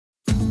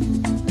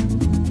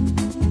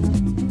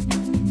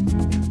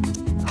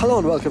Hello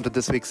and welcome to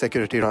this week's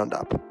Security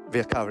Roundup. We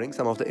are covering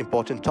some of the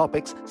important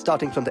topics,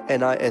 starting from the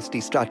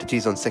NIST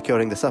strategies on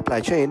securing the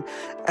supply chain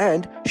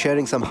and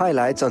sharing some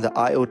highlights on the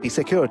IoT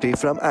security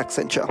from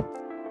Accenture.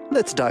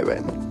 Let's dive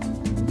in.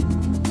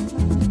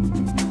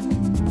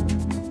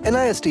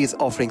 NIST is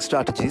offering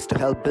strategies to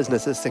help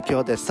businesses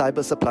secure their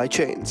cyber supply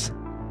chains.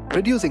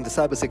 Reducing the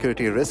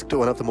cybersecurity risk to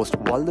one of the most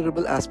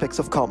vulnerable aspects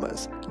of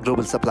commerce,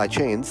 global supply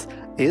chains,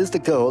 is the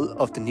goal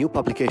of the new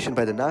publication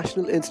by the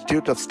National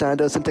Institute of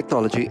Standards and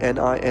Technology,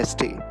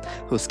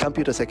 NIST, whose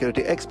computer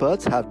security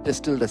experts have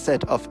distilled a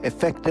set of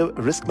effective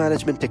risk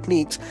management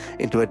techniques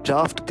into a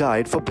draft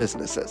guide for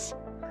businesses.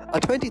 A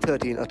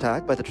 2013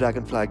 attack by the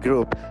Dragonfly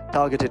Group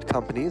targeted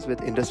companies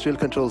with industrial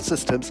control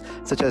systems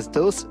such as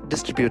those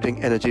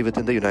distributing energy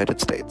within the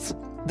United States.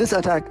 This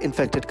attack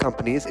infected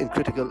companies in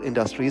critical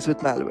industries with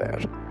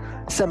malware.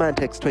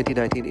 Symantec's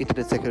 2019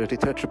 Internet Security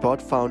Threat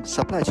Report found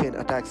supply chain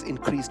attacks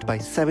increased by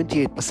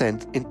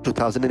 78% in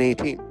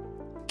 2018.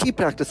 Key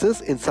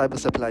practices in cyber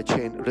supply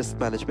chain risk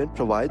management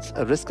provides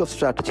a risk of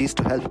strategies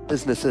to help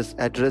businesses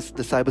address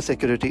the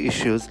cybersecurity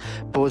issues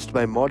posed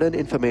by modern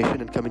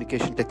information and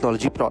communication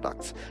technology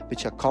products,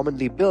 which are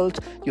commonly built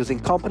using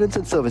components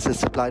and services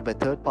supplied by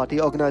third-party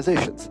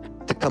organizations.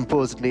 The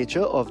composed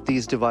nature of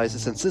these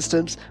devices and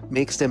systems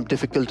makes them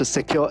difficult to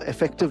secure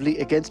effectively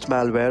against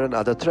malware and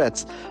other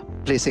threats,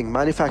 placing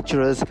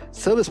manufacturers,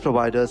 service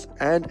providers,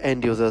 and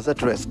end users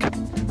at risk.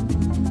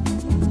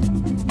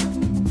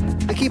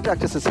 The key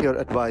practices here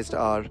advised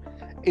are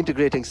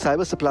integrating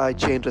cyber supply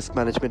chain risk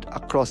management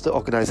across the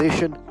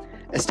organization,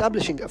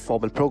 establishing a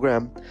formal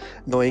program,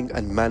 knowing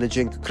and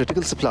managing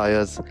critical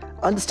suppliers,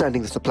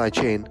 understanding the supply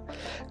chain,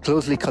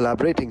 closely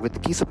collaborating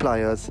with key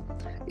suppliers,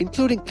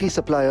 including key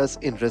suppliers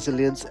in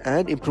resilience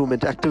and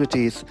improvement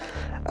activities,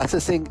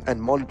 assessing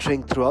and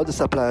monitoring throughout the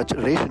supplier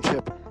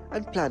relationship,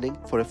 and planning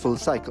for a full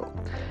cycle.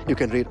 You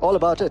can read all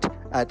about it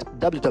at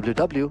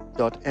www.nist.gov.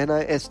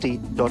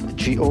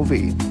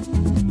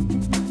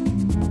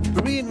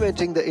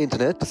 Reinventing the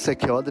Internet to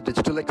secure the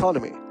digital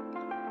economy.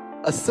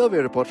 A survey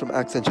report from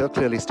Accenture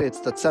clearly states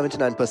that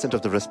 79%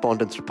 of the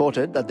respondents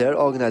reported that their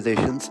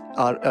organizations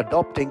are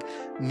adopting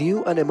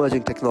new and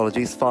emerging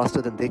technologies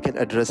faster than they can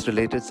address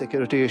related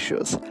security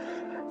issues.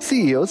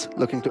 CEOs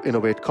looking to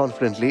innovate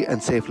confidently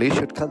and safely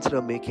should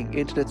consider making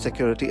internet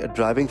security a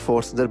driving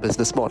force in their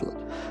business model.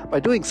 By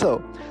doing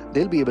so,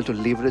 they'll be able to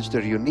leverage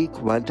their unique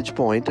vantage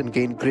point and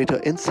gain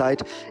greater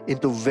insight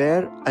into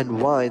where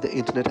and why the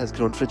internet has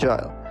grown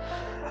fragile.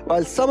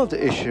 While some of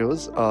the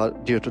issues are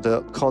due to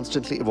the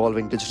constantly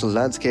evolving digital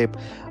landscape,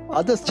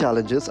 other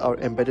challenges are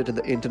embedded in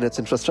the internet's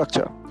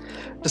infrastructure.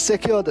 To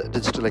secure the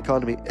digital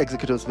economy,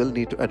 executives will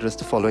need to address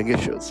the following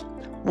issues.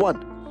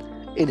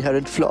 1.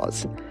 Inherent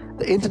flaws.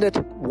 The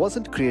internet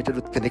wasn't created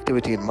with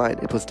connectivity in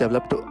mind. It was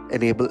developed to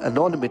enable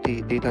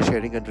anonymity, data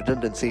sharing, and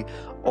redundancy,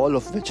 all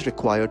of which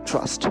require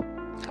trust.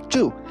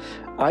 2.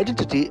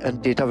 Identity and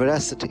data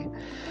veracity.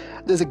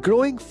 There's a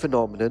growing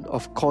phenomenon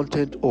of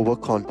content over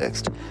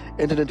context.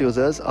 Internet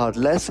users are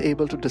less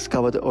able to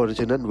discover the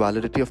origin and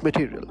validity of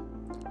material.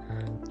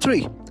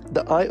 3.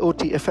 The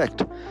IoT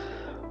effect.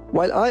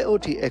 While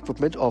IoT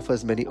equipment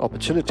offers many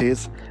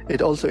opportunities,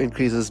 it also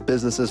increases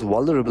businesses'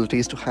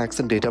 vulnerabilities to hacks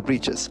and data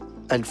breaches.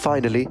 And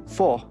finally,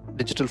 4.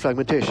 Digital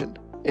fragmentation.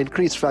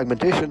 Increased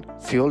fragmentation,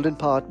 fueled in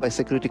part by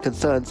security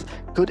concerns,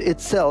 could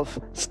itself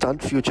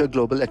stunt future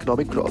global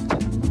economic growth.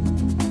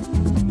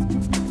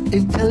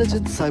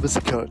 Intelligent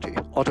cybersecurity,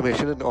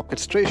 automation and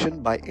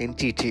orchestration by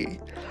NTT.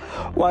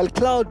 While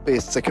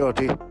cloud-based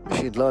security,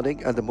 machine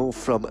learning, and the move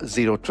from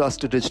zero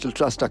trust to digital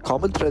trust are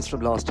common threads from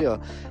last year,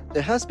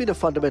 there has been a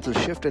fundamental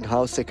shift in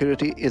how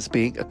security is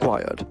being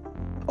acquired.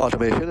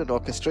 Automation and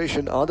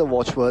orchestration are the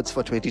watchwords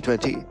for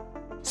 2020.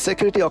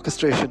 Security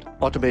orchestration,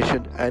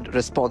 automation, and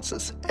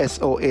responses,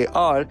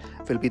 SOAR,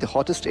 will be the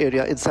hottest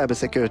area in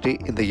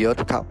cybersecurity in the year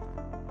to come.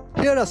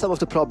 Here are some of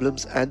the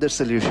problems and their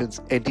solutions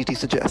NTT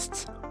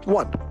suggests.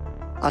 1.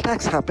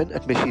 Attacks happen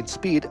at machine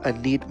speed and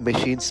need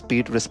machine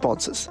speed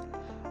responses.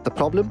 The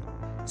problem?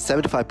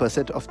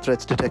 75% of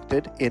threats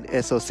detected in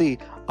SOC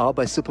are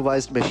by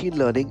supervised machine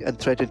learning and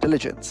threat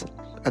intelligence.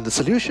 And the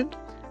solution?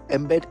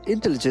 Embed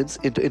intelligence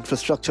into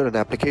infrastructure and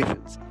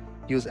applications.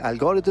 Use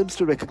algorithms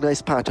to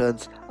recognize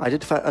patterns,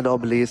 identify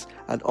anomalies,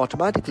 and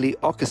automatically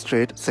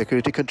orchestrate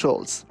security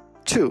controls.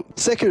 2.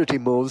 Security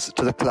moves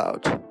to the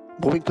cloud.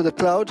 Moving to the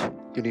cloud,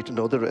 you need to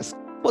know the risk.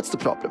 What's the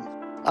problem?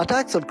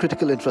 Attacks on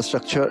critical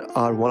infrastructure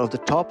are one of the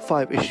top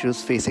 5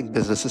 issues facing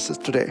businesses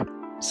today.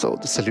 So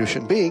the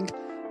solution being,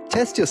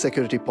 test your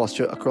security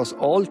posture across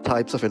all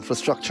types of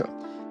infrastructure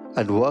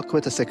and work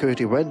with a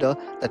security vendor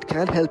that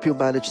can help you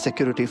manage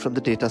security from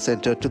the data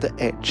center to the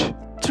edge.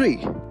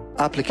 3.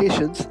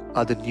 Applications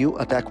are the new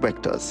attack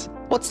vectors.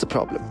 What's the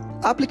problem?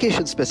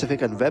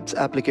 Application-specific and web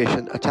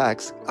application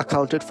attacks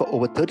accounted for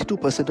over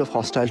 32% of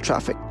hostile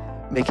traffic,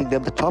 making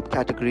them the top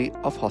category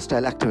of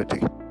hostile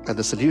activity. And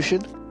the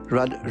solution?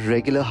 Run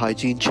regular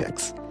hygiene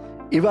checks.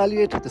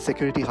 Evaluate the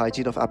security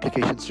hygiene of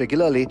applications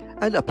regularly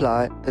and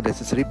apply the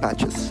necessary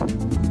patches.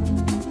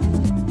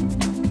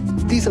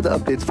 These are the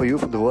updates for you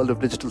from the world of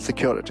digital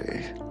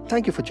security.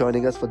 Thank you for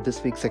joining us for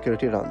this week's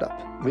Security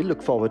Roundup. We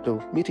look forward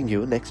to meeting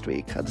you next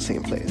week at the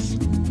same place.